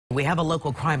We have a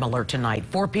local crime alert tonight.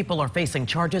 4 people are facing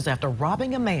charges after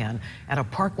robbing a man at a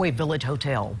Parkway Village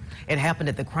hotel. It happened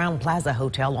at the Crowne Plaza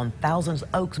Hotel on Thousands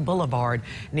Oaks Boulevard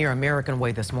near American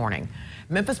Way this morning.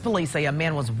 Memphis police say a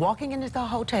man was walking into the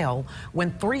hotel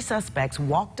when 3 suspects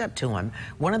walked up to him.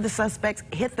 One of the suspects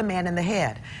hit the man in the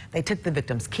head. They took the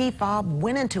victim's key fob,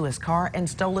 went into his car, and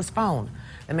stole his phone.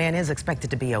 The man is expected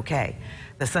to be okay.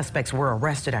 The suspects were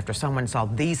arrested after someone saw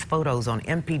these photos on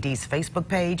MPD's Facebook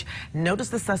page,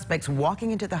 noticed the suspects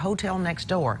walking into the hotel next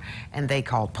door, and they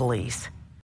called police.